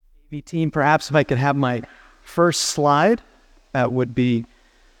AV team, perhaps if I could have my first slide, that would be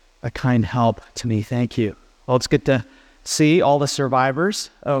a kind help to me. Thank you. Well, it's good to see all the survivors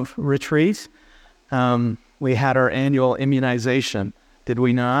of retreat. We had our annual immunization, did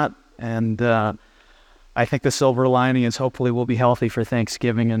we not? And I think the silver lining is hopefully we'll be healthy for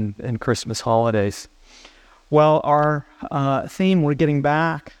Thanksgiving and Christmas holidays. Well, our theme, we're getting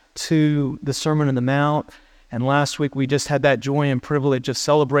back to the Sermon on the Mount. And last week we just had that joy and privilege of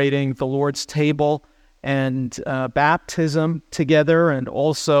celebrating the Lord's table and baptism together. And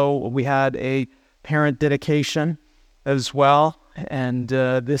also we had a parent dedication as well. And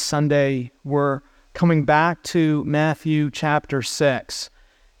this Sunday we're coming back to Matthew chapter 6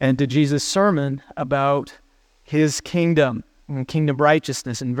 and to Jesus' sermon about his kingdom and kingdom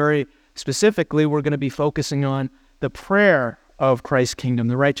righteousness. And very specifically, we're going to be focusing on the prayer of Christ's kingdom,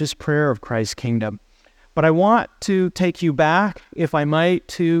 the righteous prayer of Christ's kingdom. But I want to take you back, if I might,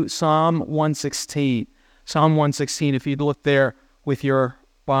 to Psalm 116. Psalm 116, if you'd look there with your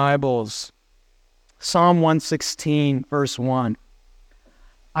Bibles. Psalm 116, verse 1.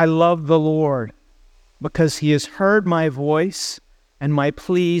 I love the Lord because he has heard my voice and my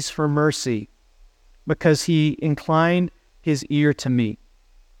pleas for mercy, because he inclined his ear to me.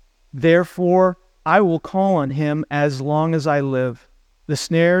 Therefore, I will call on him as long as I live. The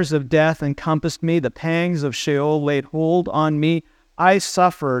snares of death encompassed me. The pangs of Sheol laid hold on me. I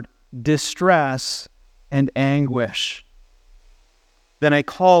suffered distress and anguish. Then I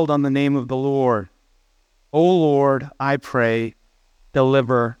called on the name of the Lord. O Lord, I pray,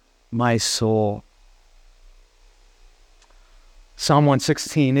 deliver my soul. Psalm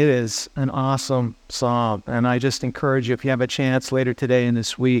 116, it is an awesome psalm. And I just encourage you, if you have a chance later today and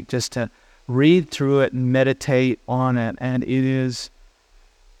this week, just to read through it and meditate on it. And it is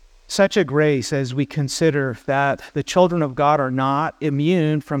such a grace as we consider that the children of God are not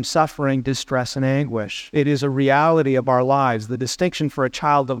immune from suffering, distress, and anguish. It is a reality of our lives. The distinction for a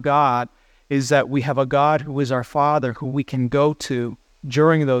child of God is that we have a God who is our Father, who we can go to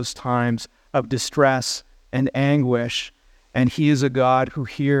during those times of distress and anguish. And he is a God who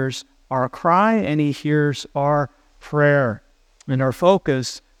hears our cry and he hears our prayer. And our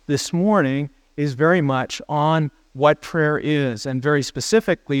focus this morning is very much on what prayer is, and very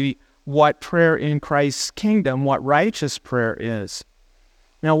specifically what prayer in Christ's kingdom, what righteous prayer is.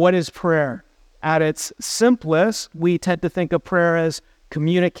 Now, what is prayer? At its simplest, we tend to think of prayer as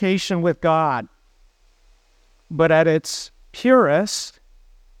communication with God. But at its purest,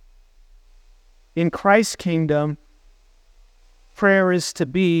 in Christ's kingdom, prayer is to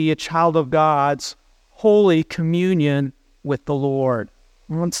be a child of God's holy communion with the Lord.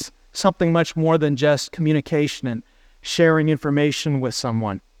 It's something much more than just communication and sharing information with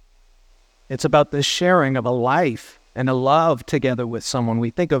someone. It's about the sharing of a life and a love together with someone.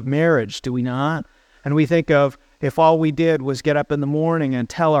 We think of marriage, do we not? And we think of if all we did was get up in the morning and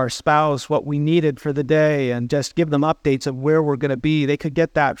tell our spouse what we needed for the day and just give them updates of where we're going to be. They could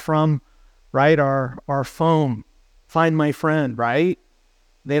get that from, right, our phone. Find my friend, right?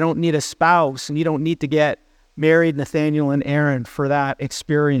 They don't need a spouse, and you don't need to get married, Nathaniel and Aaron, for that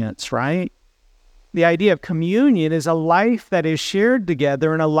experience, right? The idea of communion is a life that is shared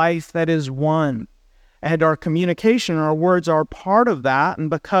together and a life that is one. And our communication, our words are part of that. And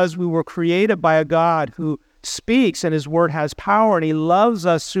because we were created by a God who speaks and his word has power and he loves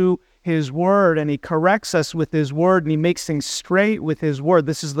us through his word and he corrects us with his word and he makes things straight with his word.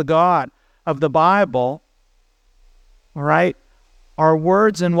 This is the God of the Bible. All right? Our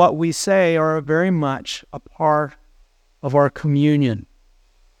words and what we say are very much a part of our communion.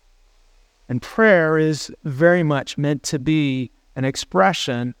 And prayer is very much meant to be an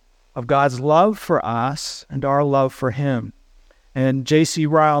expression of God's love for us and our love for him. And J.C.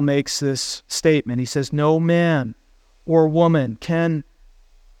 Ryle makes this statement. He says, no man or woman can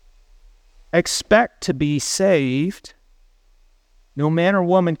expect to be saved. No man or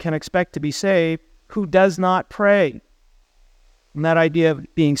woman can expect to be saved who does not pray. And that idea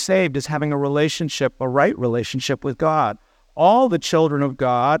of being saved is having a relationship, a right relationship with God. All the children of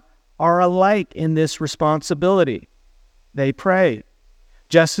God are alike in this responsibility. They pray.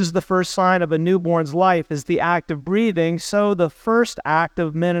 Just as the first sign of a newborn's life is the act of breathing, so the first act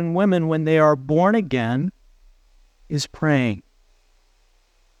of men and women when they are born again is praying.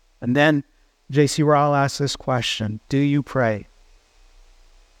 And then J.C. Ryle asks this question, do you pray?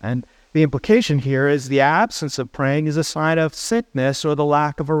 And the implication here is the absence of praying is a sign of sickness or the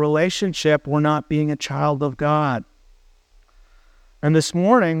lack of a relationship or not being a child of God. And this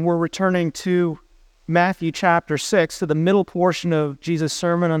morning, we're returning to Matthew chapter 6, to the middle portion of Jesus'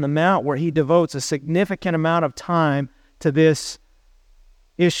 Sermon on the Mount, where he devotes a significant amount of time to this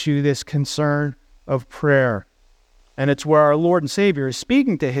issue, this concern of prayer. And it's where our Lord and Savior is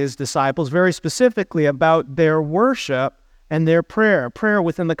speaking to his disciples very specifically about their worship and their prayer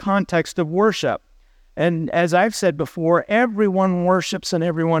within the context of worship. And as I've said before, everyone worships and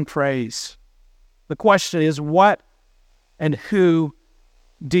everyone prays. The question is, what and who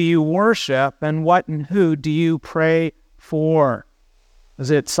do you worship, and what and who do you pray for? Is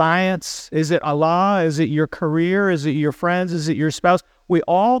it science? Is it Allah? Is it your career? Is it your friends? Is it your spouse? We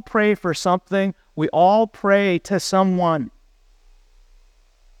all pray for something. We all pray to someone.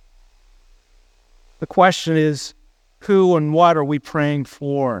 The question is, who and what are we praying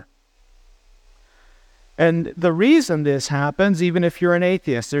for? And the reason this happens, even if you're an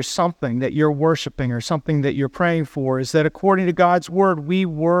atheist, there's something that you're worshiping or something that you're praying for, is that according to God's word, we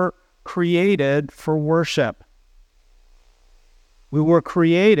were created for worship. We were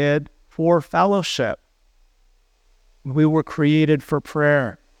created for fellowship. We were created for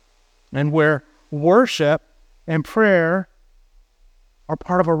prayer. And where worship and prayer are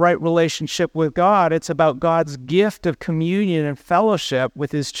part of a right relationship with God, it's about God's gift of communion and fellowship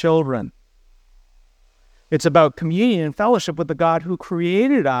with his children. It's about communion and fellowship with the God who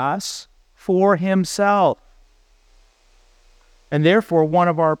created us for himself. And therefore, one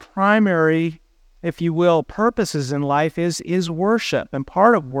of our primary, if you will, purposes in life is worship. And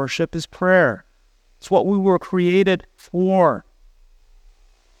part of worship is prayer. It's what we were created for.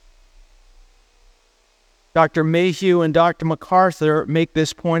 Dr. Mayhew and Dr. MacArthur make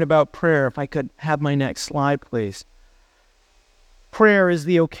this point about prayer. If I could have my next slide, please. Prayer is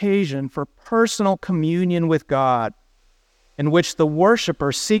the occasion for personal communion with God, in which the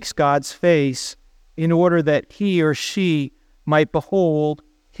worshiper seeks God's face in order that he or she might behold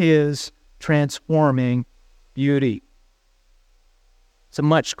his transforming beauty. It's a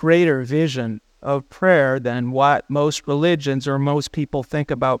much greater vision of prayer than what most religions or most people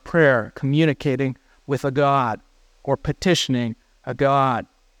think about prayer, communicating with a God or petitioning a God.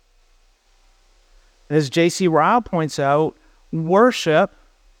 As J.C. Ryle points out, worship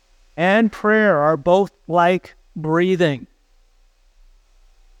and prayer are both like breathing.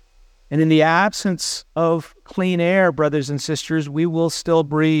 And in the absence of clean air, brothers and sisters, we will still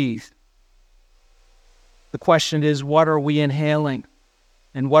breathe. The question is, what are we inhaling?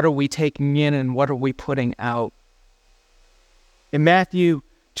 And what are we taking in, and what are we putting out? In Matthew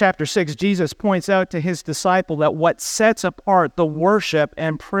chapter 6, Jesus points out to his disciple that what sets apart the worship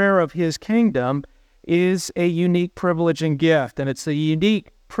and prayer of his kingdom is a unique privilege and gift. And it's the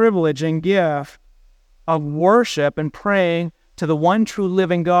unique privilege and gift of worship and praying to the one true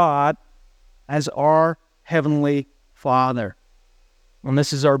living God as our Heavenly Father. And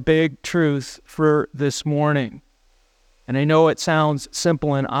this is our big truth for this morning. And I know it sounds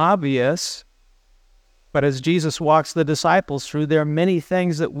simple and obvious, but as Jesus walks the disciples through, there are many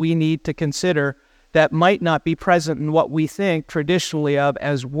things that we need to consider that might not be present in what we think traditionally of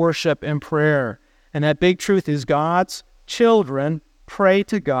as worship and prayer. And that big truth is God's children pray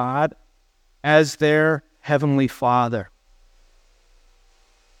to God as their Heavenly Father.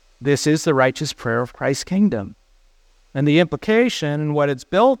 This is the righteous prayer of Christ's kingdom. And the implication and what it's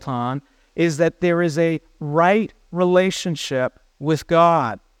built on is that there is a right relationship with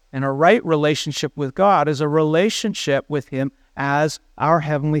God. And a right relationship with God is a relationship with him as our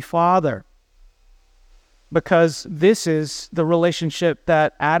Heavenly Father. Because this is the relationship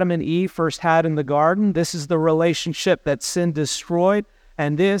that Adam and Eve first had in the garden. This is the relationship that sin destroyed.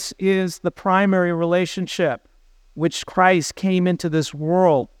 And this is the primary relationship which Christ came into this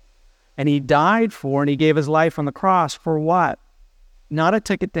world. And he died for, and he gave his life on the cross for what? Not a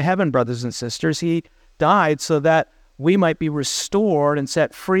ticket to heaven, brothers and sisters. He died so that we might be restored and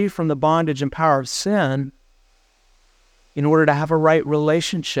set free from the bondage and power of sin in order to have a right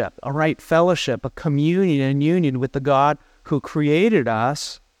relationship, a right fellowship, a communion and union with the God who created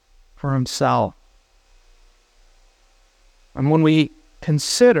us for himself. And when we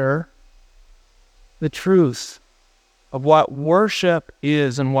consider the truth of what worship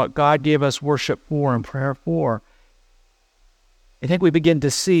is and what God gave us worship for and prayer for, I think we begin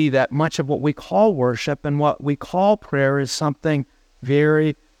to see that much of what we call worship and what we call prayer is something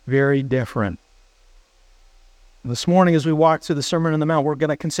very, very different. This morning, as we walk through the Sermon on the Mount, we're going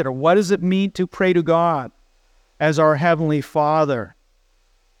to consider, what does it mean to pray to God as our Heavenly Father?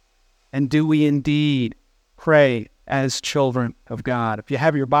 And do we indeed pray as children of God? If you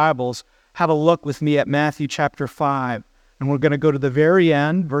have your Bibles, have a look with me at Matthew chapter 5. And we're going to go to the very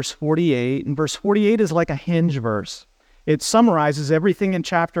end, verse 48. And verse 48 is like a hinge verse. It summarizes everything in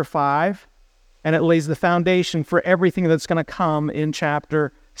chapter 5, and it lays the foundation for everything that's going to come in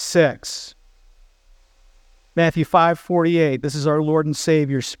chapter 6. Matthew 5:48, this is our Lord and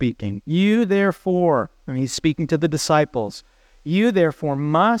Savior speaking. You therefore, and he's speaking to the disciples, you therefore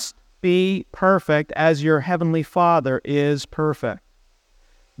must be perfect as your heavenly Father is perfect.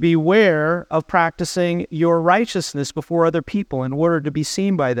 Beware of practicing your righteousness before other people in order to be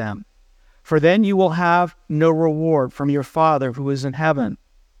seen by them, for then you will have no reward from your Father who is in heaven.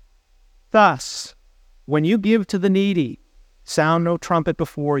 Thus, when you give to the needy, sound no trumpet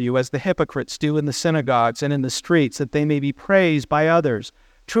before you, as the hypocrites do in the synagogues and in the streets, that they may be praised by others.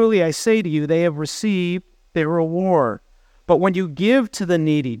 Truly I say to you, they have received their reward. But when you give to the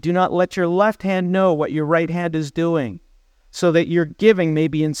needy, do not let your left hand know what your right hand is doing, so that your giving may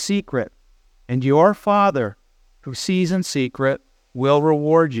be in secret. And your Father, who sees in secret, will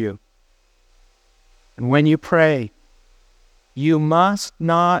reward you. And when you pray, you must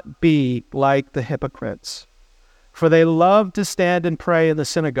not be like the hypocrites, for they love to stand and pray in the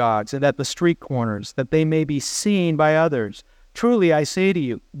synagogues and at the street corners, that they may be seen by others. Truly, I say to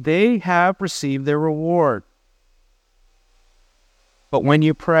you, they have received their reward. But when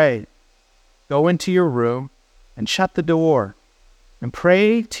you pray, go into your room and shut the door, and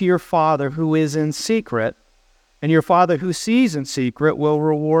pray to your Father who is in secret, and your Father who sees in secret will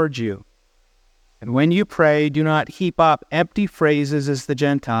reward you. And when you pray, do not heap up empty phrases as the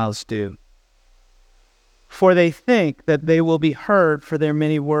Gentiles do, for they think that they will be heard for their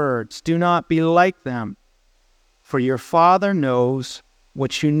many words. Do not be like them, for your Father knows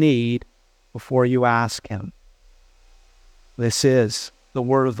what you need before you ask him. This is the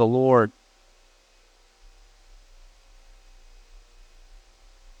word of the Lord.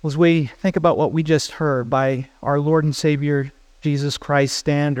 As we think about what we just heard by our Lord and Savior Jesus Christ's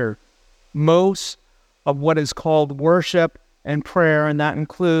standard, most of what is called worship and prayer, and that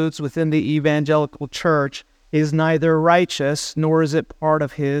includes within the evangelical church, is neither righteous nor is it part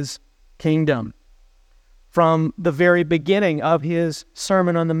of his kingdom. From the very beginning of his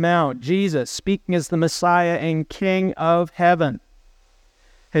Sermon on the Mount, Jesus, speaking as the Messiah and King of heaven,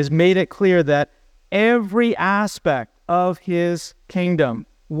 has made it clear that every aspect of his kingdom,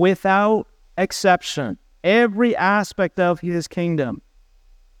 without exception, every aspect of his kingdom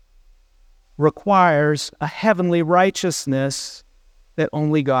requires a heavenly righteousness that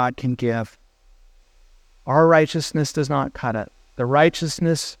only God can give. Our righteousness does not cut it. The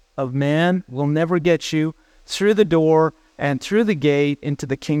righteousness of man will never get you through the door and through the gate into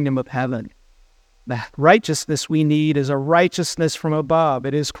the kingdom of heaven. The righteousness we need is a righteousness from above.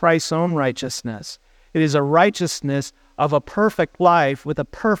 It is Christ's own righteousness. It is a righteousness of a perfect life with a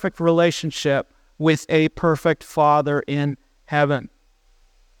perfect relationship with a perfect Father in heaven.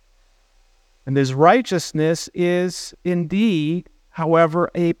 And this righteousness is indeed, however,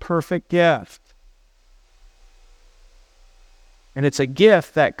 a perfect gift. And it's a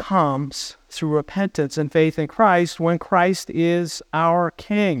gift that comes through repentance and faith in Christ when Christ is our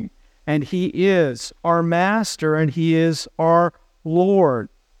King, and he is our Master, and he is our Lord.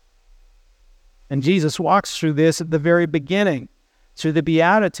 And Jesus walks through this at the very beginning, through the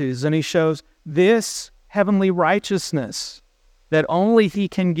Beatitudes, and he shows this heavenly righteousness that only he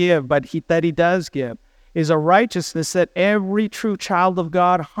can give, but that he does give, is a righteousness that every true child of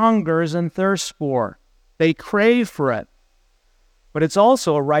God hungers and thirsts for. They crave for it. But it's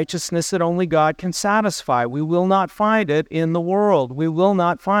also a righteousness that only God can satisfy. We will not find it in the world. We will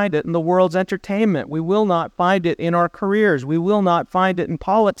not find it in the world's entertainment. We will not find it in our careers. We will not find it in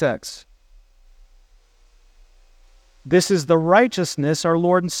politics. This is the righteousness our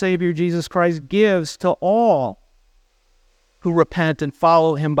Lord and Savior Jesus Christ gives to all who repent and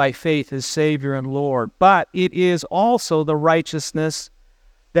follow him by faith as Savior and Lord. But it is also the righteousness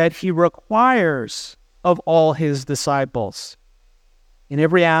that he requires of all his disciples in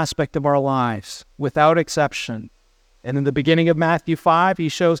every aspect of our lives, without exception. And in the beginning of Matthew 5, he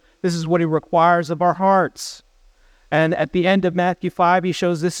shows this is what he requires of our hearts. And at the end of Matthew 5, he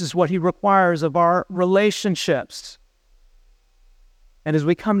shows this is what he requires of our relationships. And as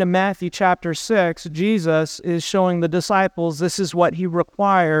we come to Matthew chapter 6, Jesus is showing the disciples this is what he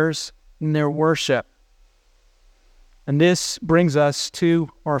requires in their worship. And this brings us to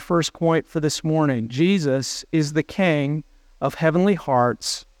our first point for this morning. Jesus is the King of heavenly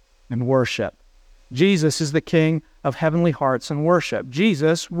hearts and worship. Jesus is the King of heavenly hearts and worship.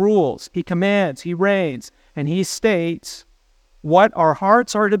 Jesus rules, he commands, he reigns, and he states what our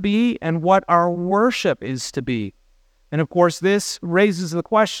hearts are to be and what our worship is to be. And of course, this raises the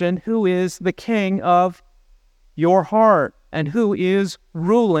question, who is the king of your heart? And who is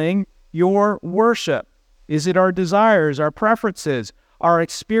ruling your worship? Is it our desires, our preferences, our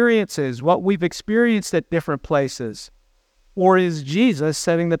experiences, what we've experienced at different places? Or is Jesus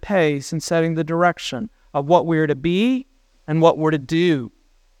setting the pace and setting the direction of what we're to be and what we're to do.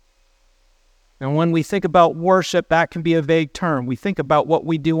 And when we think about worship, that can be a vague term. We think about what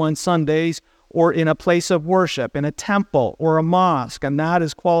we do on Sundays or in a place of worship, in a temple or a mosque, and that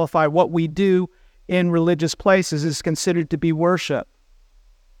is qualified. What we do in religious places is considered to be worship.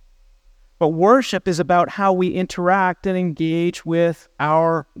 But worship is about how we interact and engage with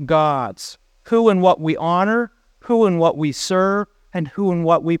our gods, who and what we honor, who and what we serve, and who and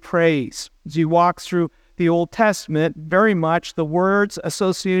what we praise. As you walk through the Old Testament, very much the words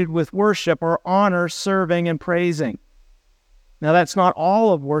associated with worship are honor, serving, and praising. Now, that's not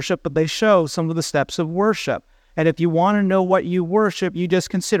all of worship, but they show some of the steps of worship. And if you want to know what you worship, you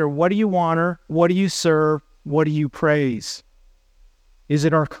just consider, what do you honor? What do you serve? What do you praise? Is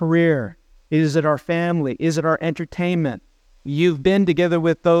it our career? Is it our family? Is it our entertainment? You've been together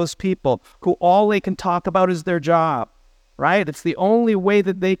with those people who all they can talk about is their job, right? It's the only way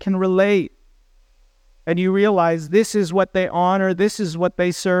that they can relate. And you realize this is what they honor, this is what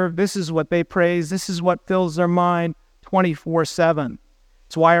they serve, this is what they praise, this is what fills their mind 24/7.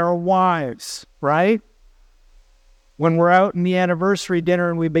 It's why our wives, right? When we're out in the anniversary dinner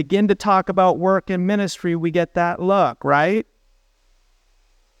and we begin to talk about work and ministry, we get that look, right?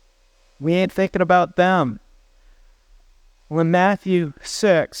 We ain't thinking about them. Well, in Matthew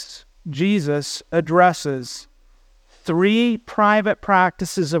 6, Jesus addresses 3 private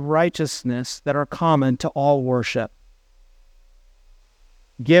practices of righteousness that are common to all worship.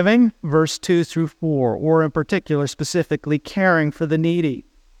 Giving, verse 2 through 4, or in particular, specifically, caring for the needy.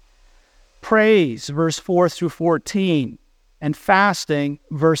 Praise, verse 4 through 14, and fasting,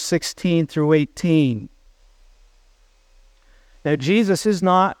 verse 16 through 18. Now, Jesus is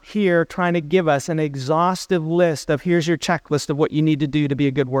not here trying to give us an exhaustive list of here's your checklist of what you need to do to be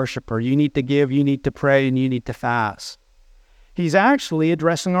a good worshiper. You need to give, you need to pray, and you need to fast. He's actually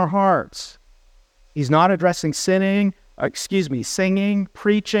addressing our hearts. He's not addressing singing,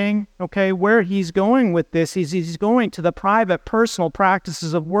 preaching, okay? Where he's going with this, he's going to the private, personal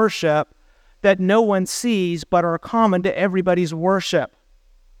practices of worship that no one sees but are common to everybody's worship.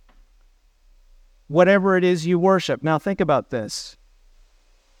 Whatever it is you worship. Now think about this.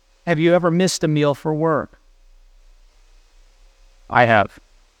 Have you ever missed a meal for work? I have.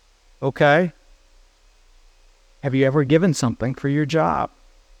 Okay. Have you ever given something for your job?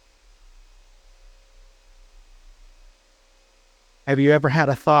 Have you ever had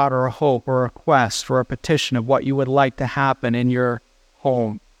a thought or a hope or a request or a petition of what you would like to happen in your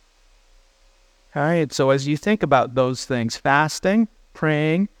home? All right, so as you think about those things, fasting,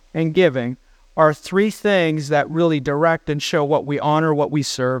 praying, and giving are 3 things that really direct and show what we honor, what we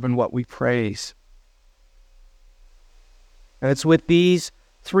serve, and what we praise. And it's with these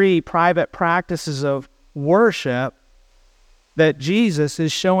 3 private practices of worship that Jesus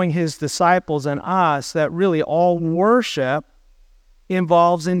is showing his disciples and us that really all worship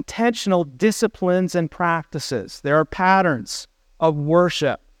involves intentional disciplines and practices. There are patterns of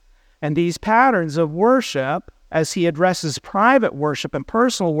worship. And these patterns of worship, as he addresses private worship and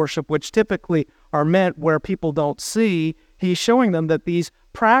personal worship, which typically are meant where people don't see, he's showing them that these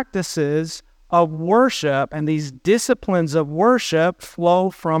practices of worship and these disciplines of worship flow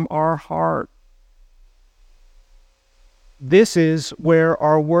from our heart. This is where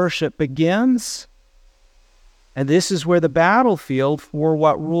our worship begins, and this is where the battlefield for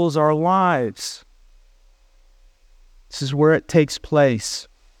what rules our lives. This is where it takes place.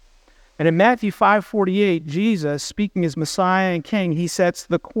 And in Matthew 5:48, Jesus, speaking as Messiah and King, he sets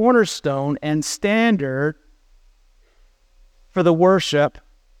the cornerstone and standard for the worship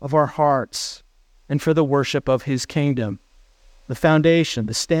of our hearts and for the worship of his kingdom. The foundation,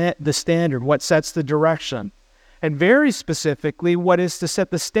 the standard, what sets the direction. And very specifically, what is to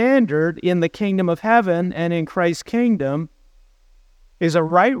set the standard in the kingdom of heaven and in Christ's kingdom is a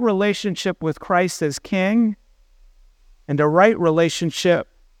right relationship with Christ as King and a right relationship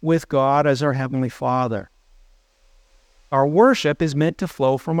with God as our Heavenly Father. Our worship is meant to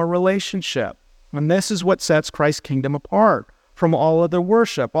flow from a relationship. And this is what sets Christ's kingdom apart from all other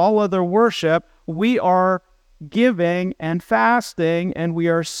worship. All other worship, we are giving and fasting and we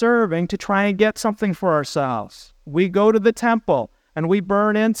are serving to try and get something for ourselves. We go to the temple and we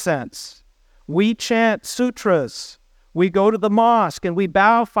burn incense. We chant sutras. We go to the mosque and we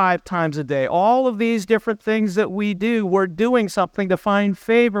bow 5 times a day. All of these different things that we do, we're doing something to find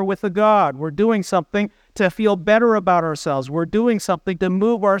favor with the God. We're doing something to feel better about ourselves. We're doing something to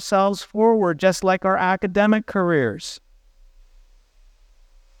move ourselves forward, just like our academic careers.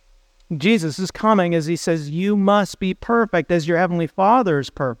 Jesus is coming as he says, you must be perfect as your heavenly Father is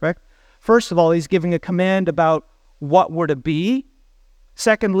perfect. First of all, he's giving a command about what we're to be.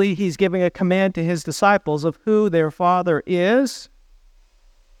 Secondly, he's giving a command to his disciples of who their Father is.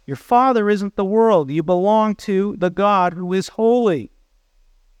 Your Father isn't the world. You belong to the God who is holy.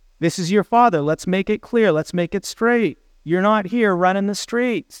 This is your Father. Let's make it clear. Let's make it straight. You're not here running the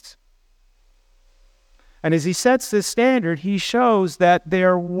streets. And as he sets this standard, he shows that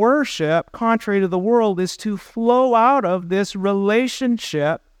their worship, contrary to the world, is to flow out of this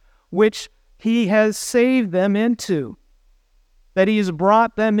relationship which he has saved them into, that he has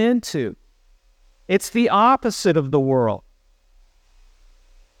brought them into. It's the opposite of the world.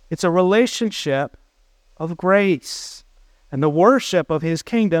 It's a relationship of grace. And the worship of his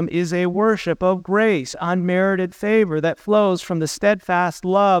kingdom is a worship of grace, unmerited favor that flows from the steadfast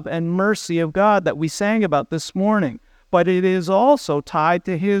love and mercy of God that we sang about this morning. But it is also tied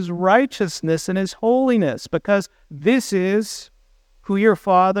to his righteousness and his holiness, because this is who your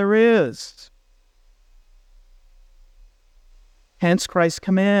Father is. Hence Christ's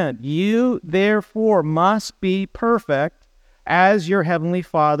command, you therefore must be perfect as your heavenly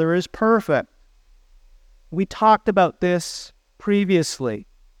Father is perfect. We talked about this previously.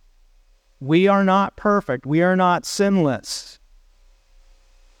 We are not perfect. We are not sinless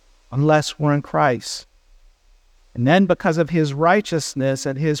unless we're in Christ. And then because of his righteousness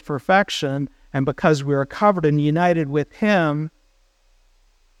and his perfection, and because we are covered and united with him,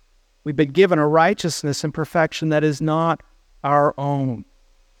 we've been given a righteousness and perfection that is not our own.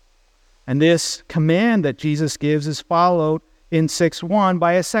 And this command that Jesus gives is followed in 6:1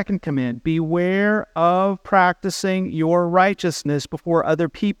 by a second command. Beware of practicing your righteousness before other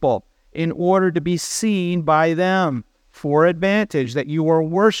people in order to be seen by them for advantage, that you are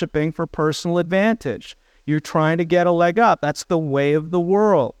worshiping for personal advantage. You're trying to get a leg up. That's the way of the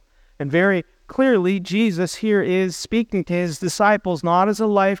world. And very clearly, Jesus here is speaking to his disciples not as a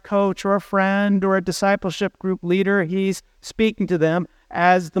life coach or a friend or a discipleship group leader. He's speaking to them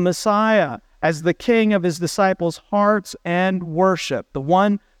as the Messiah, as the king of his disciples' hearts and worship, the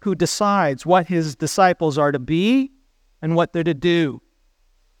one who decides what his disciples are to be and what they're to do.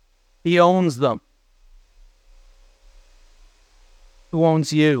 He owns them. Who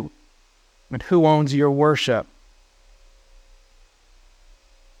owns you? And who owns your worship?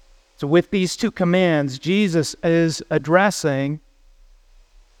 So with these two commands, Jesus is addressing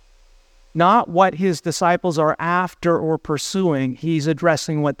not what his disciples are after or pursuing. He's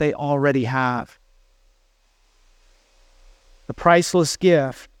addressing what they already have. The priceless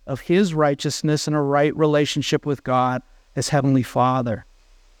gift of his righteousness and a right relationship with God as Heavenly Father.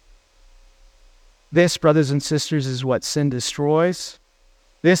 This, brothers and sisters, is what sin destroys.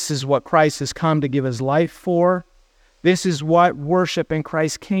 This is what Christ has come to give his life for. This is what worship in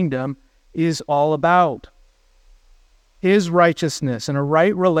Christ's kingdom is all about. His righteousness and a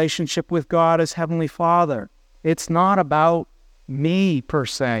right relationship with God as Heavenly Father. It's not about me per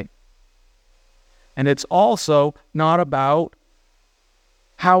se. And it's also not about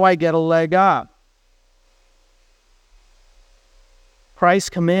how I get a leg up. Christ's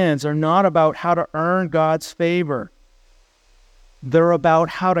commands are not about how to earn God's favor. They're about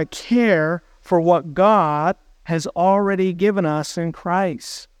how to care for what God has already given us in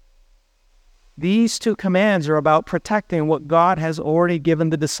Christ. These two commands are about protecting what God has already given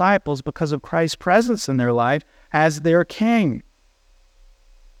the disciples because of Christ's presence in their life as their king.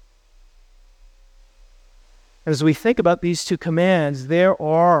 As we think about these two commands, there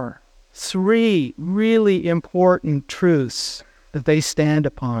are three really important truths that they stand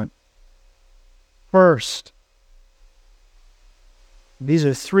upon. First, these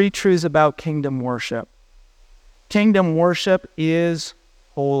are three truths about kingdom worship. Kingdom worship is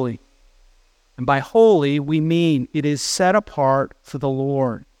holy. And by holy, we mean it is set apart for the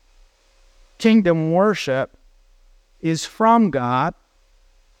Lord. Kingdom worship is from God,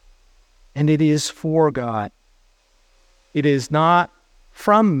 and it is for God. It is not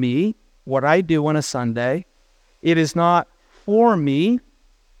from me, what I do on a Sunday. It is not for me,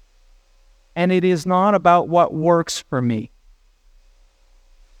 and it is not about what works for me.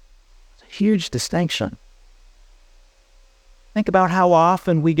 It's a huge distinction. Think about how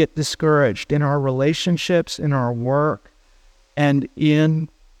often we get discouraged in our relationships, in our work, and in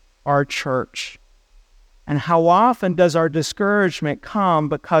our church. And how often does our discouragement come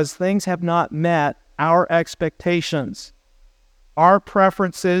because things have not met our expectations, our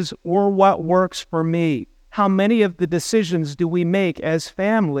preferences, or what works for me? How many of the decisions do we make as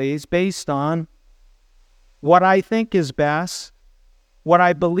families based on what I think is best, what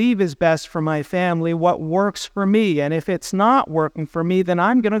I believe is best for my family, what works for me? And if it's not working for me, then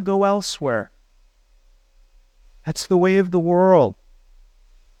I'm going to go elsewhere. That's the way of the world.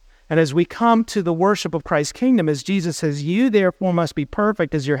 And as we come to the worship of Christ's kingdom, as Jesus says, you therefore must be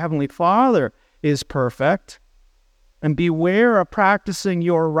perfect as your heavenly Father is perfect, and beware of practicing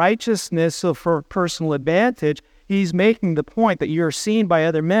your righteousness for personal advantage. He's making the point that you're seen by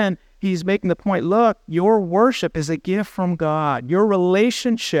other men. He's making the point, look, your worship is a gift from God. Your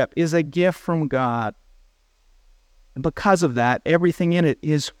relationship is a gift from God. And because of that, everything in it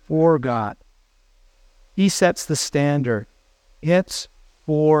is for God. He sets the standard. It's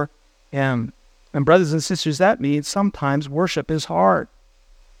for Him. And brothers and sisters, that means sometimes worship is hard.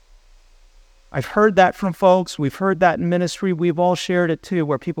 I've heard that from folks. We've heard that in ministry. We've all shared it too,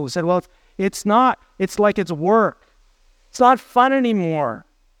 where people have said, well, it's not. It's like it's work. It's not fun anymore.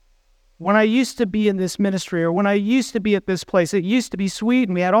 When I used to be in this ministry, or when I used to be at this place, it used to be sweet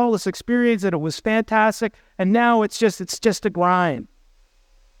and we had all this experience and it was fantastic. And now it's just a grind.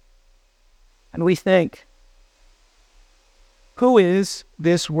 And we think, who is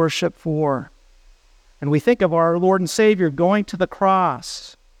this worship for? And we think of our Lord and Savior going to the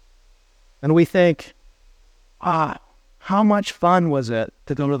cross. And we think, how much fun was it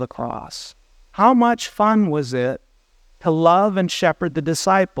to go to the cross? How much fun was it to love and shepherd the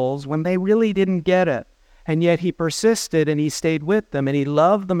disciples when they really didn't get it? And yet He persisted and He stayed with them and He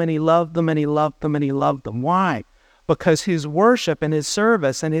loved them and He loved them and He loved them and He loved them. Why? Because His worship and His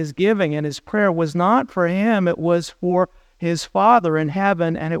service and His giving and His prayer was not for Him. It was for His Father in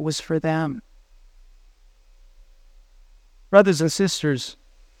heaven, and it was for them. Brothers and sisters,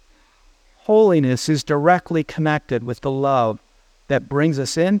 holiness is directly connected with the love that brings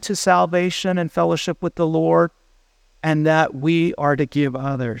us into salvation and fellowship with the Lord, and that we are to give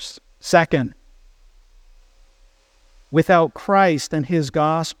others. Second, without Christ and His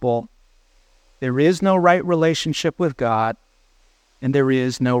gospel, there is no right relationship with God, and there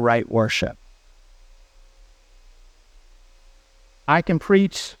is no right worship. I can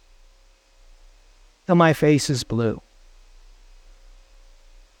preach till my face is blue.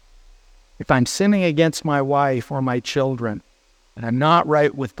 If I'm sinning against my wife or my children, and I'm not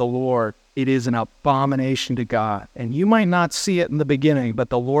right with the Lord, it is an abomination to God. And you might not see it in the beginning, but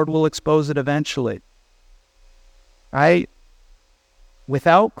the Lord will expose it eventually. Right?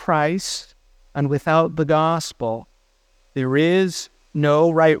 Without Christ and without the gospel, there is no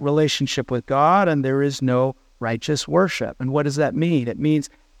right relationship with God, and there is no righteous worship. And what does that mean? It means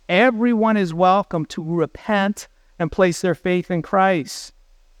everyone is welcome to repent and place their faith in Christ.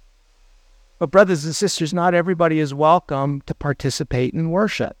 But brothers and sisters, not everybody is welcome to participate in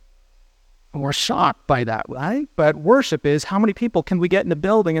worship. And we're shocked by that, right? But worship is, how many people can we get in a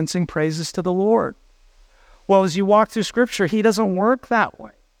building and sing praises to the Lord? Well, as you walk through Scripture, He doesn't work that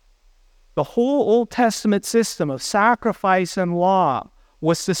way. The whole Old Testament system of sacrifice and law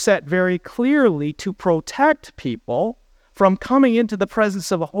was to set very clearly to protect people from coming into the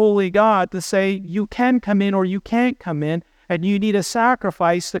presence of a holy God, to say you can come in or you can't come in, and you need a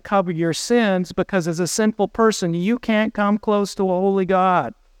sacrifice to cover your sins, because as a sinful person, you can't come close to a holy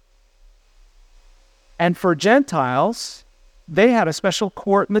God. And for Gentiles, they had a special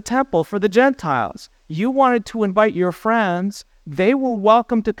court in the temple for the Gentiles. You wanted to invite your friends, they were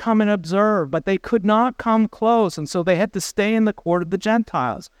welcome to come and observe, but they could not come close, and so they had to stay in the court of the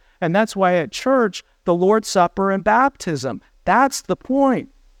Gentiles. And that's why at church, the Lord's Supper and baptism, that's the point.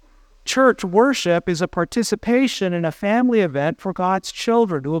 Church worship is a participation in a family event for God's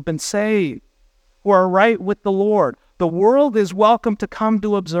children who have been saved, who are right with the Lord. The world is welcome to come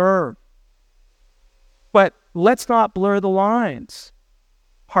to observe. But let's not blur the lines.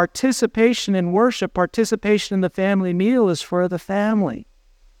 Participation in worship, participation in the family meal is for the family.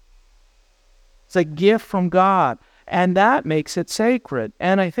 It's a gift from God, and that makes it sacred.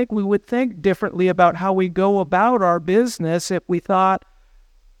 And I think we would think differently about how we go about our business if we thought,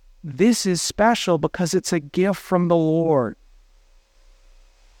 this is special because it's a gift from the Lord.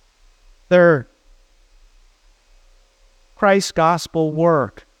 Third, Christ's gospel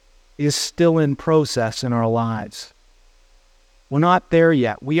work is still in process in our lives. We're not there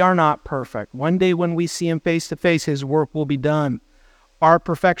yet. We are not perfect. One day when we see Him face to face, His work will be done. Our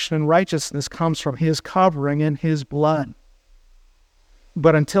perfection and righteousness comes from His covering and His blood.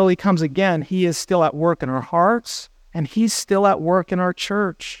 But until He comes again, He is still at work in our hearts, and He's still at work in our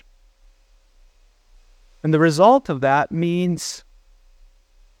church. And the result of that means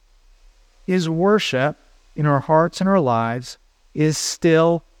His worship in our hearts and our lives is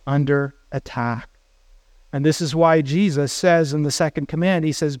still under attack. And this is why Jesus says in the second command,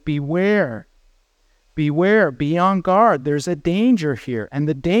 He says, beware, beware, be on guard. There's a danger here. And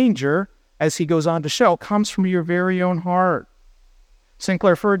the danger, as He goes on to show, comes from your very own heart.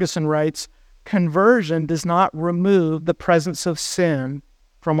 Sinclair Ferguson writes, conversion does not remove the presence of sin,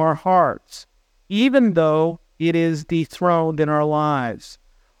 from our hearts, even though it is dethroned in our lives.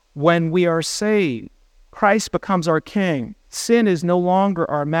 When we are saved, Christ becomes our king. Sin is no longer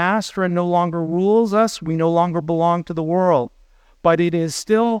our master and no longer rules us. We no longer belong to the world. But it is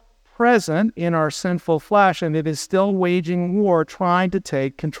still present in our sinful flesh, and it is still waging war, trying to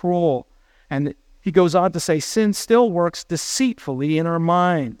take control. And he goes on to say, sin still works deceitfully in our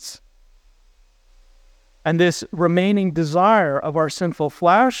minds. And this remaining desire of our sinful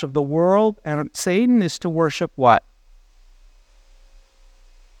flesh, of the world, and Satan is to worship what?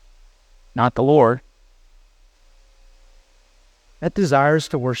 Not the Lord. That desires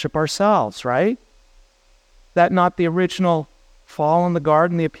to worship ourselves, right? That not the original fall in the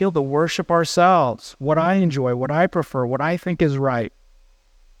garden, the appeal to worship ourselves, what I enjoy, what I prefer, what I think is right.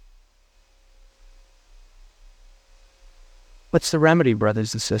 What's the remedy,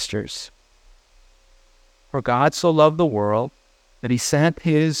 brothers and sisters? For God so loved the world that he sent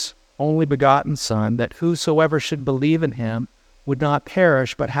his only begotten Son, that whosoever should believe in him would not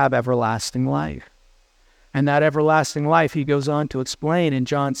perish but have everlasting life. And that everlasting life, he goes on to explain in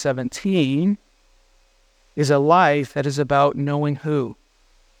John 17, is a life that is about knowing who?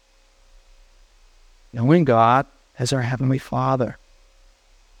 Knowing God as our Heavenly Father.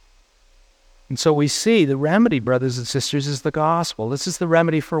 And so we see the remedy, brothers and sisters, is the gospel. This is the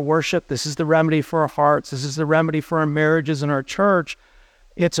remedy for worship. This is the remedy for our hearts. This is the remedy for our marriages and our church.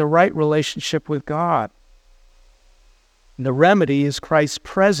 It's a right relationship with God. And the remedy is Christ's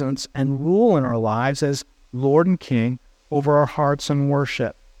presence and rule in our lives as Lord and King over our hearts and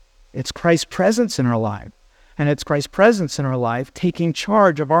worship. It's Christ's presence in our life. And it's Christ's presence in our life taking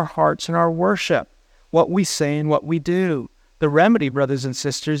charge of our hearts and our worship, what we say and what we do. The remedy, brothers and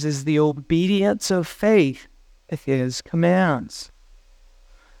sisters, is the obedience of faith to his commands.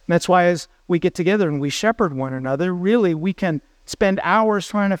 And that's why as we get together and we shepherd one another, really we can spend hours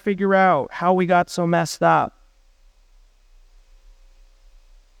trying to figure out how we got so messed up.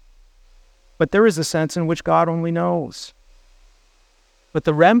 But there is a sense in which God only knows. But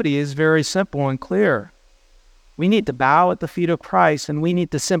the remedy is very simple and clear. We need to bow at the feet of Christ, and we need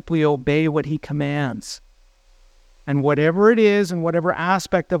to simply obey what he commands. And whatever it is and whatever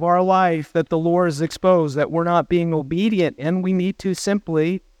aspect of our life that the Lord has exposed that we're not being obedient in, we need to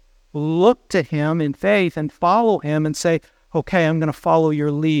simply look to him in faith and follow him and say, okay, I'm going to follow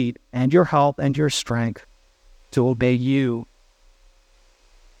your lead and your help and your strength to obey you,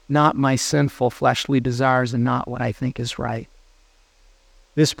 not my sinful fleshly desires and not what I think is right.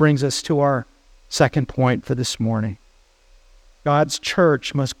 This brings us to our second point for this morning. God's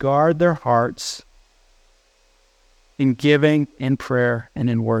church must guard their hearts in giving, in prayer, and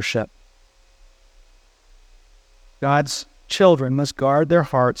in worship. God's children must guard their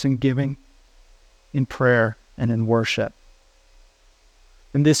hearts in giving, in prayer, and in worship.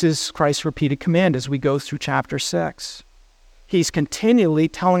 And this is Christ's repeated command as we go through chapter 6. He's continually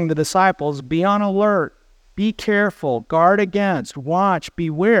telling the disciples, be on alert, be careful, guard against, watch,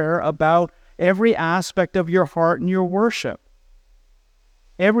 beware about every aspect of your heart and your worship.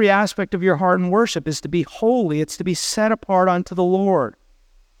 Every aspect of your heart and worship is to be holy. It's to be set apart unto the Lord.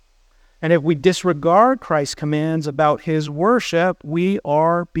 And if we disregard Christ's commands about his worship, we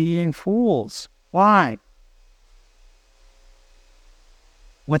are being fools. Why?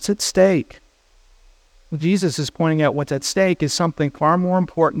 What's at stake? Well, Jesus is pointing out what's at stake is something far more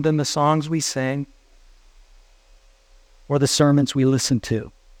important than the songs we sing or the sermons we listen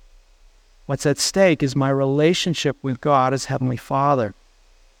to. What's at stake is my relationship with God as Heavenly Father.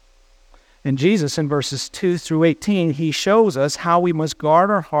 And Jesus, in verses 2 through 18, he shows us how we must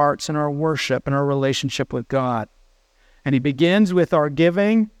guard our hearts and our worship and our relationship with God. And he begins with our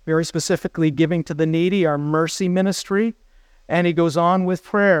giving, very specifically giving to the needy, our mercy ministry. And he goes on with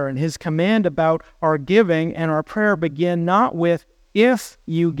prayer. And his command about our giving and our prayer begin not with if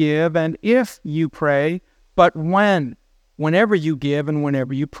you give and if you pray, but whenever you give and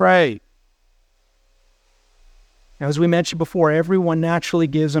whenever you pray. Now, as we mentioned before, everyone naturally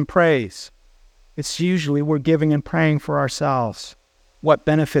gives and prays. It's usually we're giving and praying for ourselves. What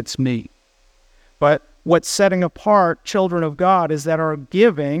benefits me? But what's setting apart children of God is that our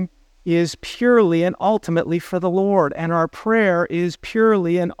giving is purely and ultimately for the Lord, and our prayer is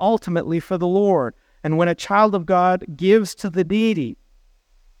purely and ultimately for the Lord. And when a child of God gives to the needy,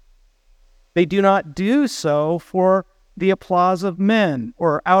 they do not do so for the applause of men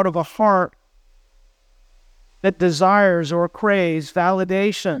or out of a heart that desires or craves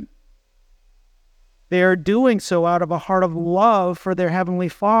validation. They are doing so out of a heart of love for their Heavenly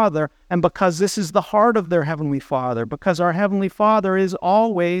Father, and because this is the heart of their Heavenly Father, because our Heavenly Father is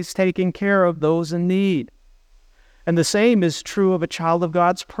always taking care of those in need. And the same is true of a child of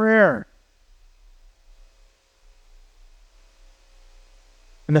God's prayer.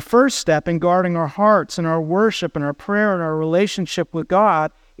 And the first step in guarding our hearts and our worship and our prayer and our relationship with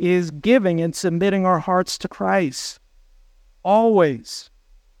God is giving and submitting our hearts to Christ. Always.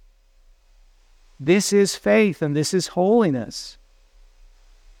 This is faith and this is holiness.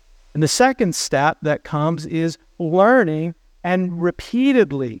 And the second step that comes is learning and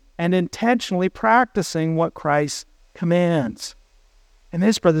repeatedly and intentionally practicing what Christ commands. And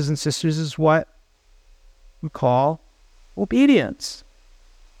this, brothers and sisters, is what we call obedience.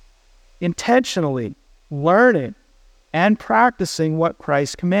 Intentionally learning and practicing what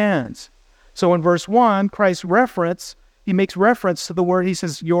Christ commands. So in verse 1, he makes reference to the word, he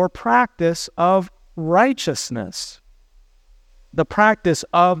says, your practice of righteousness. The practice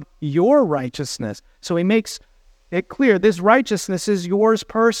of your righteousness. So he makes it clear, this righteousness is yours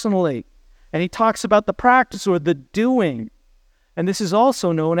personally. And he talks about the practice or the doing. And this is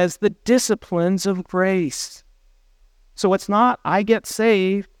also known as the disciplines of grace. So it's not, I get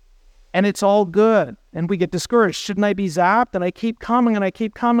saved, and it's all good, and we get discouraged. Shouldn't I be zapped? And I keep coming, and I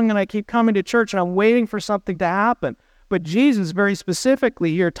keep coming, and I keep coming to church, and I'm waiting for something to happen. But Jesus very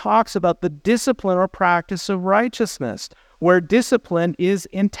specifically here talks about the discipline or practice of righteousness, where discipline is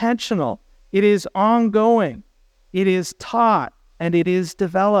intentional, it is ongoing, it is taught, and it is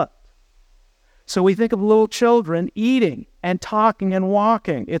developed. So we think of little children eating and talking and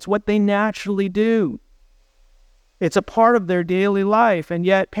walking. It's what they naturally do. It's a part of their daily life. And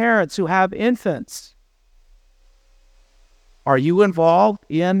yet parents who have infants, are you involved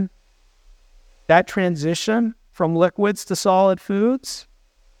in that transition from liquids to solid foods?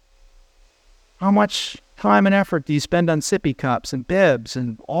 How much time and effort do you spend on sippy cups and bibs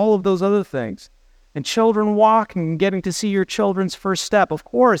and all of those other things? And children walking and getting to see your children's first step. Of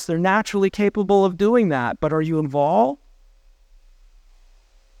course, they're naturally capable of doing that, but are you involved?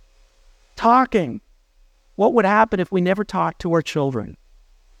 Talking. What would happen if we never talked to our children?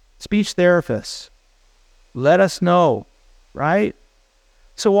 Speech therapists, let us know, right?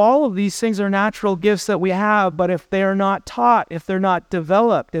 So all of these things are natural gifts that we have, but if they are not taught, if they're not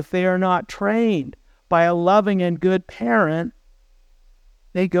developed, if they are not trained by a loving and good parent,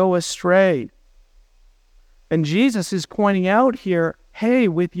 they go astray. And Jesus is pointing out here, hey,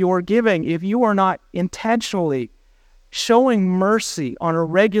 with your giving, if you are not intentionally showing mercy on a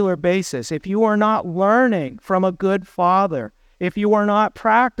regular basis, if you are not learning from a good father, if you are not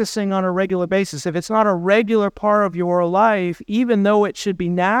practicing on a regular basis, if it's not a regular part of your life, even though it should be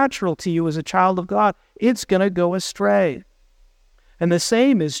natural to you as a child of God, it's going to go astray. And the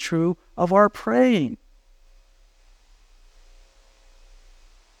same is true of our praying.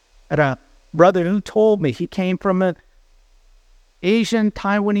 I had a brother who told me he came from an Asian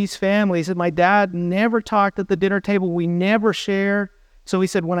Taiwanese family. He said, my dad never talked at the dinner table. We never shared. So he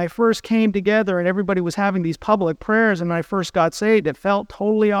said, when I first came together and everybody was having these public prayers and I first got saved, it felt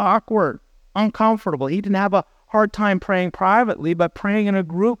totally awkward, uncomfortable. He didn't have a hard time praying privately, but praying in a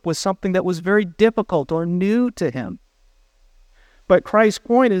group was something that was very difficult or new to him. But Christ's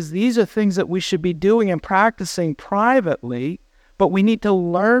point is these are things that we should be doing and practicing privately, but we need to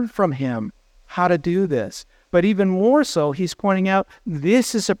learn from him how to do this. But even more so, he's pointing out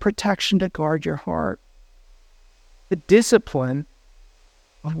this is a protection to guard your heart. The discipline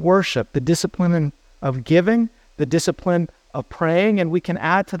of worship, the discipline of giving, the discipline of praying, and we can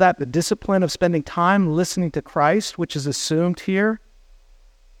add to that the discipline of spending time listening to Christ, which is assumed here.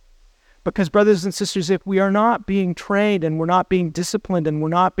 Because brothers and sisters, if we are not being trained and we're not being disciplined and we're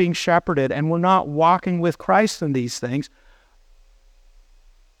not being shepherded and we're not walking with Christ in these things,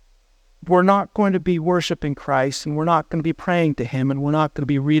 we're not going to be worshiping Christ, and we're not going to be praying to him, and we're not going to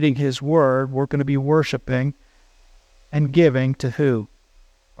be reading his word. We're going to be worshiping and giving to who?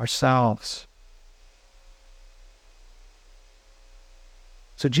 Ourselves.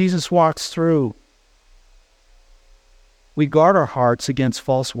 So Jesus walks through. We guard our hearts against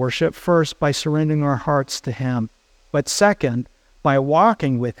false worship, first by surrendering our hearts to him, but second, by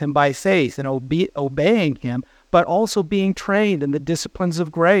walking with him by faith and obeying him, but also being trained in the disciplines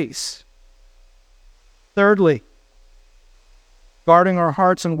of grace. Thirdly, guarding our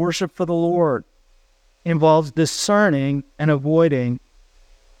hearts in worship for the Lord involves discerning and avoiding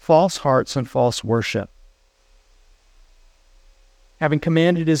false hearts and false worship. Having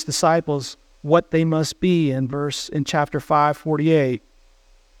commanded his disciples what they must be in chapter 5:48,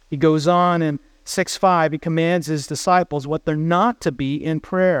 he goes on in 6:5, he commands his disciples what they're not to be in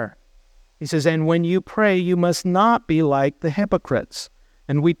prayer. He says, and when you pray, you must not be like the hypocrites.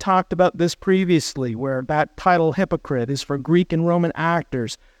 And we talked about this previously, where that title hypocrite is for Greek and Roman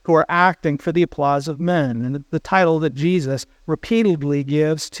actors who are acting for the applause of men. And the title that Jesus repeatedly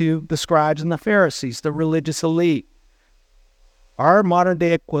gives to the scribes and the Pharisees, the religious elite. Our modern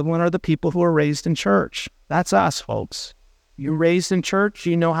day equivalent are the people who are raised in church. That's us, folks. You're raised in church,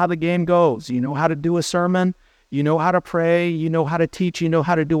 you know how the game goes. You know how to do a sermon, you know how to pray, you know how to teach, you know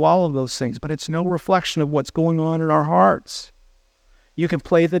how to do all of those things. But it's no reflection of what's going on in our hearts. You can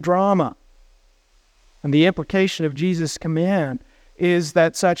play the drama. And the implication of Jesus' command is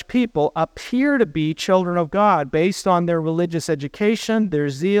that such people appear to be children of God based on their religious education, their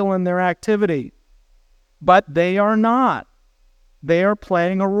zeal, and their activity. But they are not. They are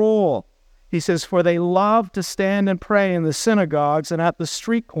playing a role. He says, for they love to stand and pray in the synagogues and at the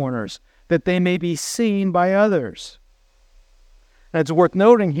street corners, that they may be seen by others. And it's worth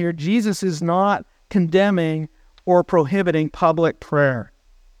noting here, Jesus is not condemning or prohibiting public prayer.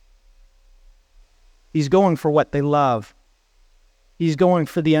 He's going for what they love. He's going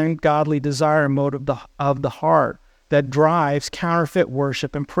for the ungodly desire mode of the heart that drives counterfeit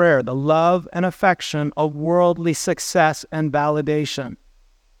worship and prayer, the love and affection of worldly success and validation.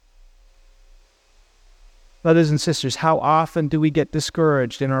 Brothers and sisters, how often do we get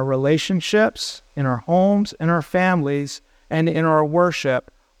discouraged in our relationships, in our homes, in our families, and in our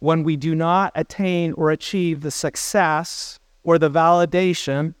worship when we do not attain or achieve the success or the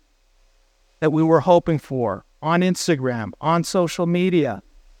validation that we were hoping for on Instagram, on social media?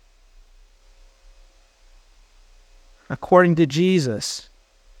 According to Jesus,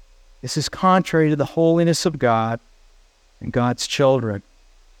 this is contrary to the holiness of God and God's children.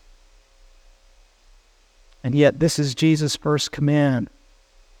 And yet this is Jesus' first command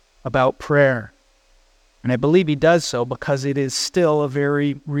about prayer. And I believe he does so because it is still a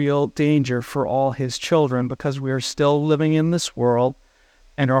very real danger for all his children, because we are still living in this world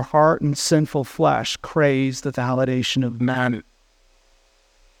and our heart and sinful flesh craves the validation of man.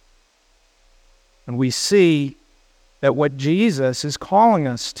 And we see that what Jesus is calling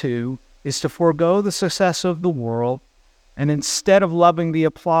us to is to forego the success of the world, and instead of loving the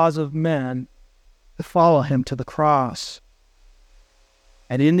applause of men, to follow him to the cross.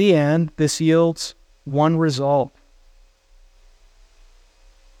 And in the end, this yields one result.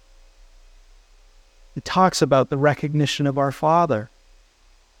 It talks about the recognition of our Father.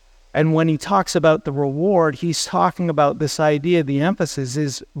 And when he talks about the reward, he's talking about this idea, the emphasis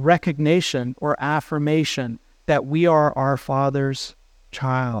is recognition or affirmation that we are our Father's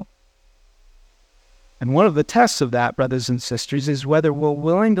child. And one of the tests of that, brothers and sisters, is whether we're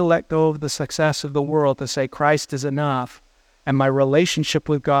willing to let go of the success of the world to say Christ is enough and my relationship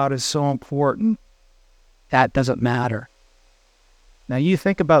with God is so important. That doesn't matter. Now you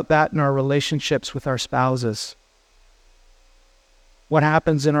think about that in our relationships with our spouses. What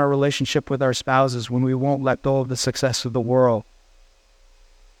happens in our relationship with our spouses when we won't let go of the success of the world?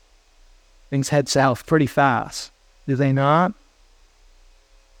 Things head south pretty fast, do they not?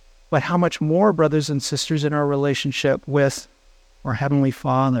 But how much more, brothers and sisters, in our relationship with our Heavenly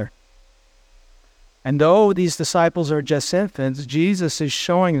Father? And though these disciples are just infants, Jesus is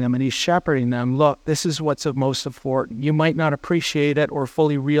showing them and he's shepherding them, look, this is what's of most important. You might not appreciate it or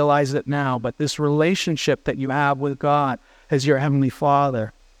fully realize it now, but this relationship that you have with God as your Heavenly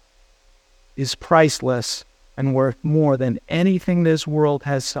Father is priceless and worth more than anything this world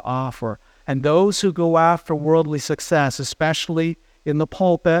has to offer. And those who go after worldly success, especially in the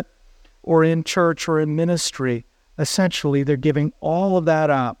pulpit or in church or in ministry, essentially they're giving all of that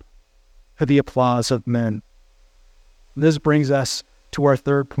up for the applause of men. This brings us to our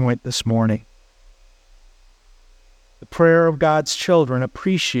third point this morning. The prayer of God's children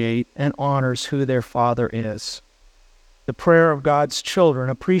appreciate and honors who their Father is. The prayer of God's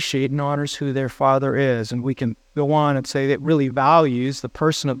children appreciate and honors who their Father is. And we can go on and say it really values the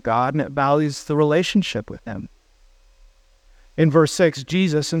person of God and it values the relationship with him. In verse 6,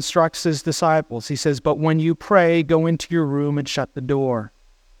 Jesus instructs his disciples. He says, but when you pray, go into your room and shut the door.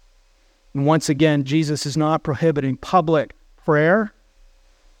 And once again, Jesus is not prohibiting public prayer.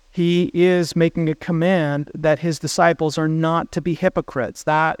 He is making a command that his disciples are not to be hypocrites.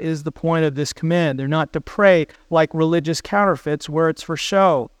 That is the point of this command. They're not to pray like religious counterfeits where it's for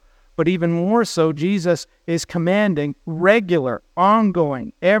show. But even more so, Jesus is commanding regular,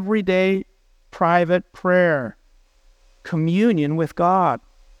 ongoing, everyday, private prayer, communion with God.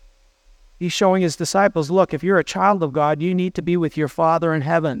 He's showing his disciples, look, if you're a child of God, you need to be with your Father in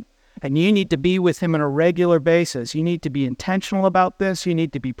heaven. And you need to be with him on a regular basis. You need to be intentional about this. You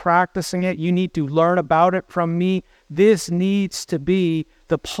need to be practicing it. You need to learn about it from me. This needs to be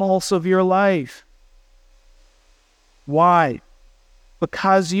the pulse of your life. Why?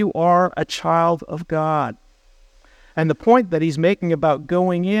 because you are a child of God. And the point that he's making about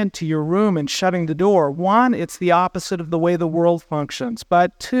going into your room and shutting the door, one, it's the opposite of the way the world functions.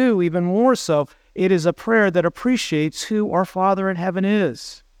 But two, even more so, it is a prayer that appreciates who our Father in heaven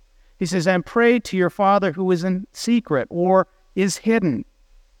is. He says, and pray to your Father who is in secret or is hidden.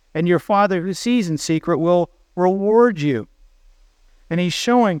 And your Father who sees in secret will reward you. And he's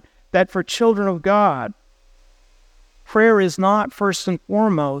showing that for children of God, prayer is not first and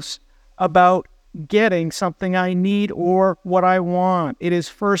foremost about getting something I need or what I want. It is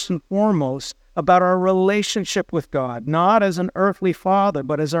first and foremost about our relationship with God, not as an earthly father,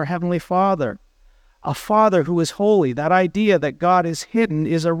 but as our heavenly Father. A Father who is holy. That idea that God is hidden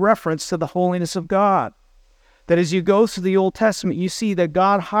is a reference to the holiness of God. That as you go through the Old Testament, you see that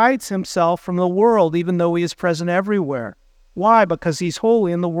God hides himself from the world even though he is present everywhere. Why? Because he's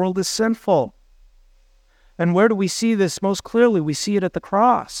holy and the world is sinful. And where do we see this most clearly? We see it at the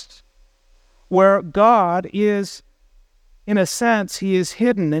cross, where God is, in a sense, he is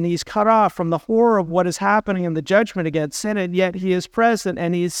hidden and he's cut off from the horror of what is happening in the judgment against sin, and yet he is present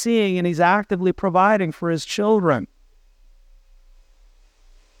and he is seeing and he's actively providing for his children.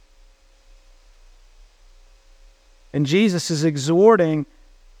 And Jesus is exhorting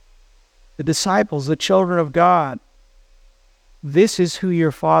the disciples, the children of God, this is who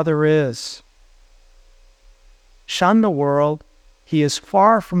your Father is. Shun the world. He is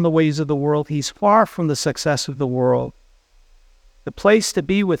far from the ways of the world. He's far from the success of the world. The place to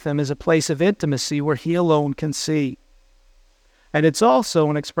be with him is a place of intimacy where he alone can see. And it's also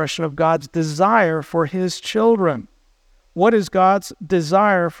an expression of God's desire for his children. What is God's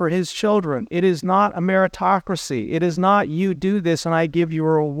desire for his children? It is not a meritocracy. It is not you do this and I give you a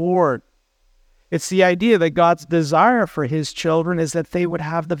reward. It's the idea that God's desire for his children is that they would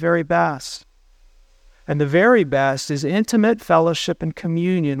have the very best. And the very best is intimate fellowship and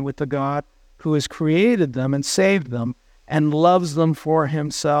communion with the God who has created them and saved them and loves them for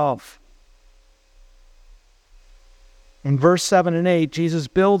himself. In verse 7 and 8, Jesus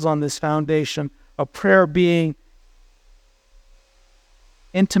builds on this foundation of prayer being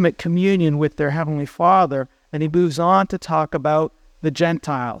intimate communion with their Heavenly Father, and he moves on to talk about the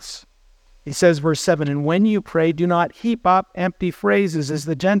Gentiles. He says, verse 7, and when you pray, do not heap up empty phrases as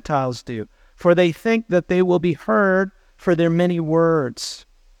the Gentiles do, for they think that they will be heard for their many words.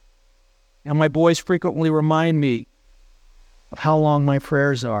 And my boys frequently remind me of how long my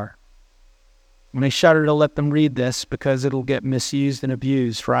prayers are. And I shudder to let them read this because it'll get misused and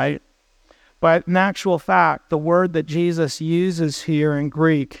abused, right? But in actual fact, the word that Jesus uses here in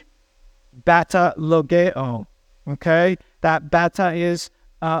Greek, bata logeo, okay? That bata is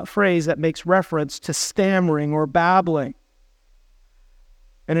a phrase that makes reference to stammering or babbling.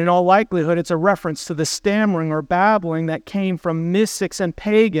 And in all likelihood, it's a reference to the stammering or babbling that came from mystics and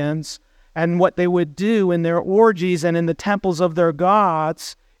pagans and what they would do in their orgies and in the temples of their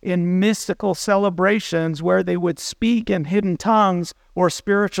gods in mystical celebrations where they would speak in hidden tongues or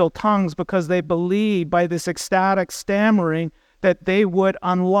spiritual tongues because they believed by this ecstatic stammering that they would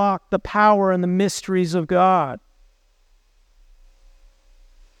unlock the power and the mysteries of God.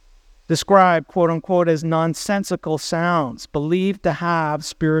 Described, quote unquote, as nonsensical sounds, believed to have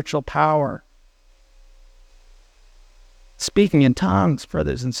spiritual power. Speaking in tongues,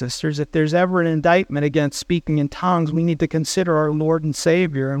 brothers and sisters, if there's ever an indictment against speaking in tongues, we need to consider our Lord and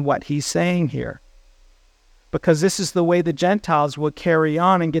Savior and what he's saying here. Because this is the way the Gentiles would carry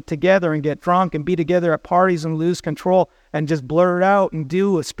on and get together and get drunk and be together at parties and lose control and just blurt out and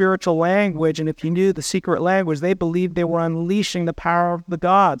do a spiritual language. And if you knew the secret language, they believed they were unleashing the power of the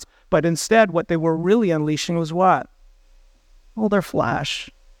gods. But instead, what they were really unleashing was what? Well, their flesh,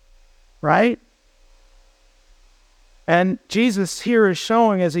 right? And Jesus here is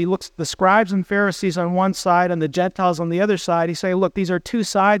showing, as he looks at the scribes and Pharisees on one side and the Gentiles on the other side, he's saying, look, these are two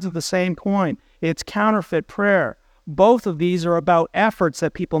sides of the same coin. It's counterfeit prayer. Both of these are about efforts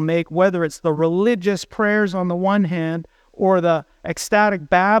that people make, whether it's the religious prayers on the one hand or the ecstatic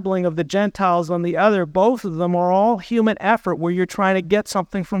babbling of the Gentiles on the other. Both of them are all human effort where you're trying to get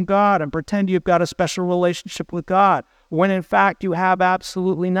something from God and pretend you've got a special relationship with God, when in fact you have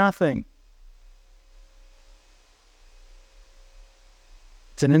absolutely nothing.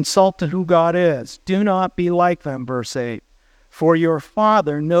 It's an insult to who God is. Do not be like them, verse 8. For your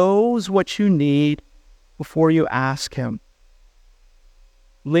Father knows what you need before you ask him.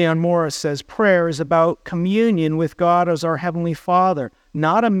 Leon Morris says, prayer is about communion with God as our Heavenly Father,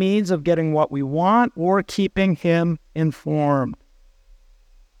 not a means of getting what we want or keeping him informed.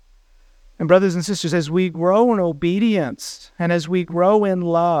 And brothers and sisters, as we grow in obedience and as we grow in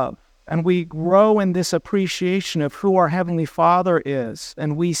love, and we grow in this appreciation of who our Heavenly Father is,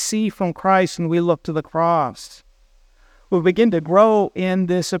 and we see from Christ and we look to the cross, we begin to grow in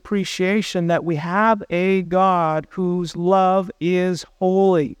this appreciation that we have a God whose love is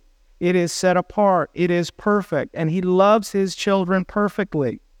holy. It is set apart. It is perfect. And He loves His children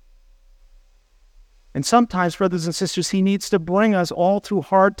perfectly. And sometimes, brothers and sisters, He needs to bring us all through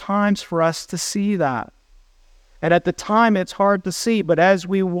hard times for us to see that. And at the time, it's hard to see. But as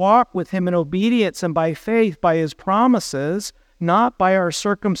we walk with Him in obedience and by faith, by His promises, not by our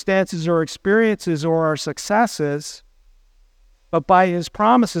circumstances or experiences or our successes, but by His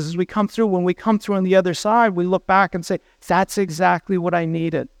promises, as we come through, when we come through on the other side, we look back and say, that's exactly what I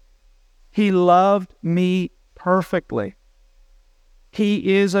needed. He loved me perfectly.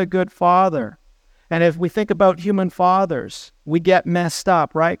 He is a good Father. And if we think about human fathers, we get messed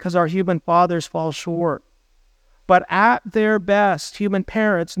up, right? Because our human fathers fall short. But at their best, human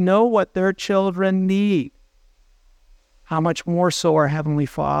parents know what their children need. How much more so our Heavenly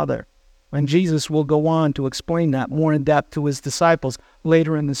Father? And Jesus will go on to explain that more in depth to His disciples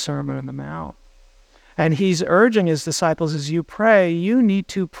later in the Sermon on the Mount. And He's urging His disciples, as you pray, you need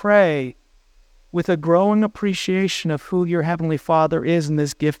to pray with a growing appreciation of who your Heavenly Father is in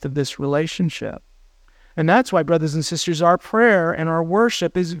this gift of this relationship. And that's why, brothers and sisters, our prayer and our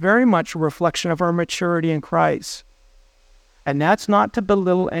worship is very much a reflection of our maturity in Christ. And that's not to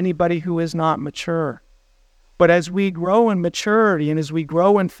belittle anybody who is not mature. But as we grow in maturity and as we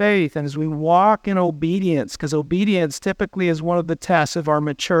grow in faith and as we walk in obedience, because obedience typically is one of the tests of our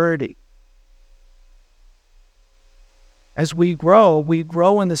maturity. As we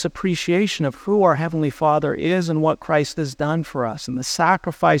grow in this appreciation of who our Heavenly Father is and what Christ has done for us and the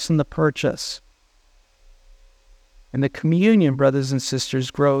sacrifice and the purchase. And the communion, brothers and sisters,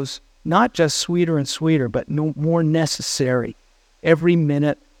 grows not just sweeter and sweeter, but more necessary every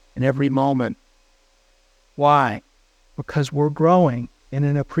minute and every moment. Why? Because we're growing in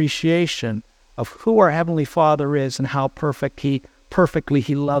an appreciation of who our Heavenly Father is and how perfectly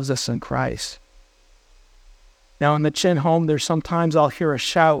He loves us in Christ. Now in the Chin home, there's sometimes I'll hear a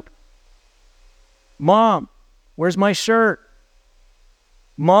shout, "Mom, where's my shirt?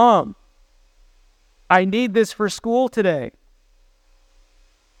 Mom, I need this for school today."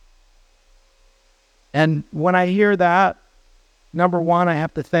 And when I hear that, number one, I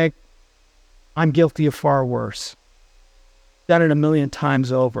have to think, I'm guilty of far worse. Done it 1,000,000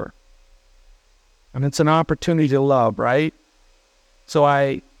 times over. And it's an opportunity to love, right? So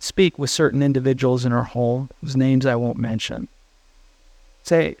I speak with certain individuals in our home, whose names I won't mention.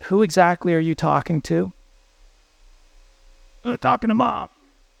 Say, who exactly are you talking to? I'm talking to Mom,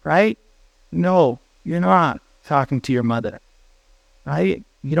 right? No, you're not talking to your mother, right?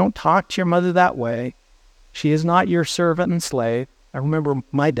 You don't talk to your mother that way. She is not your servant and slave. I remember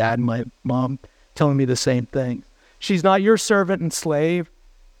my dad and my mom telling me the same thing. She's not your servant and slave.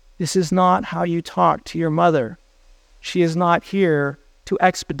 This is not how you talk to your mother. She is not here to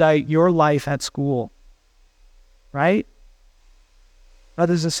expedite your life at school. Right?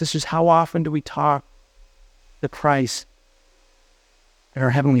 Brothers and sisters, how often do we talk to Christ and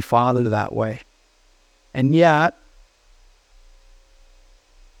our Heavenly Father that way? And yet,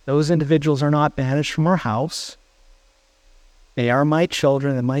 those individuals are not banished from our house. They are my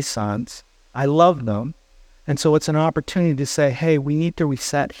children and my sons. I love them. And so it's an opportunity to say, hey, we need to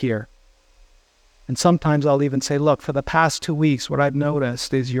reset here. And sometimes I'll even say, look, for the past 2 weeks, what I've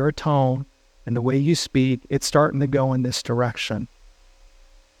noticed is your tone and the way you speak, it's starting to go in this direction.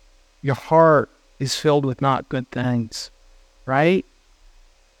 Your heart is filled with not good things, right?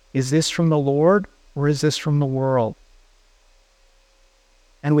 Is this from the Lord or is this from the world?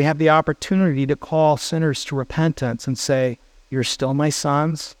 And we have the opportunity to call sinners to repentance and say, you're still my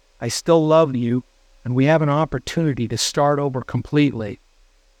sons, I still love you, and we have an opportunity to start over completely.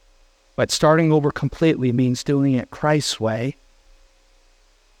 But starting over completely means doing it Christ's way,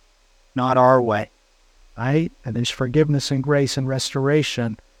 not our way, right? And there's forgiveness and grace and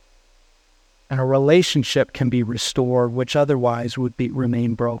restoration, and a relationship can be restored, which otherwise would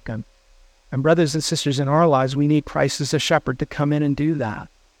remain broken. And brothers and sisters, in our lives, we need Christ as a shepherd to come in and do that.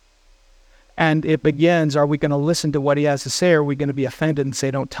 And it begins, are we going to listen to what He has to say? Or are we going to be offended and say,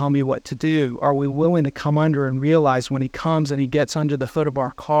 don't tell me what to do? Are we willing to come under and realize when He comes and He gets under the hood of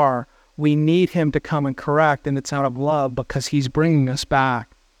our car, we need Him to come and correct, and it's out of love because He's bringing us back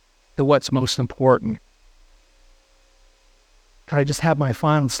to what's most important. Can I just have my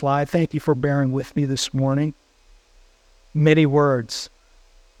final slide? Thank you for bearing with me this morning. Many words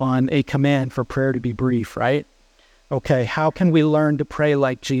on a command for prayer to be brief, right? Okay, how can we learn to pray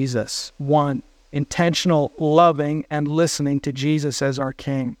like Jesus? 1, intentional loving and listening to Jesus as our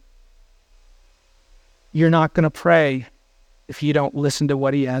King. You're not going to pray if you don't listen to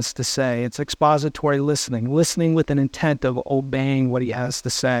what he has to say. It's expository listening, listening with an intent of obeying what he has to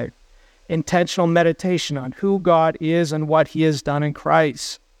say. Intentional meditation on who God is and what he has done in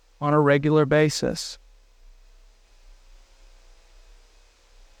Christ on a regular basis.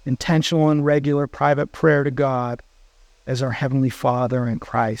 Intentional and regular private prayer to God as our Heavenly Father in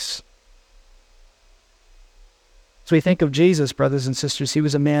Christ. So we think of Jesus, brothers and sisters, he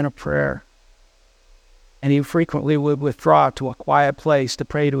was a man of prayer. And he frequently would withdraw to a quiet place to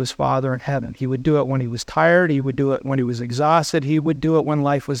pray to his Father in heaven. He would do it when he was tired. He would do it when he was exhausted. He would do it when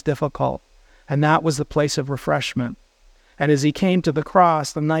life was difficult. And that was the place of refreshment. And as he came to the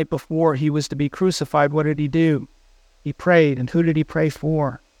cross the night before he was to be crucified, what did he do? He prayed. And who did he pray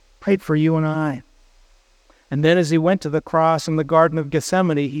for? He prayed for you and I. And then as he went to the cross in the Garden of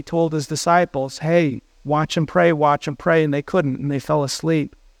Gethsemane, he told his disciples, hey, watch and pray, and they couldn't, and they fell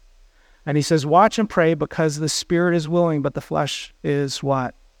asleep. And he says, watch and pray because the spirit is willing, but the flesh is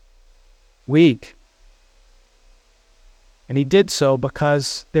what? Weak. And he did so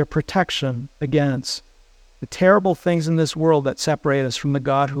because their protection against the terrible things in this world that separate us from the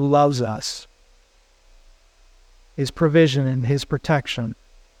God who loves us, his provision and his protection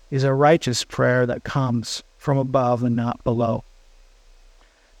is a righteous prayer that comes from above and not below.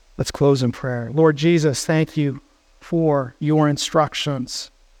 Let's close in prayer. Lord Jesus, thank you for your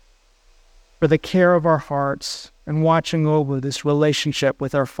instructions, for the care of our hearts and watching over this relationship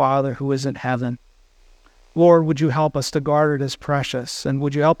with our Father who is in heaven. Lord, would you help us to guard it as precious, and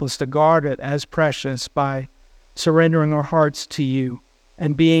would you help us to guard it as precious by surrendering our hearts to you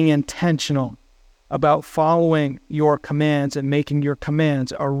and being intentional about following your commands and making your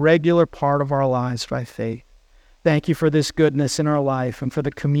commands a regular part of our lives by faith. Thank you for this goodness in our life and for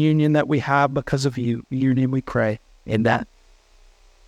the communion that we have because of you. In your name we pray. Amen.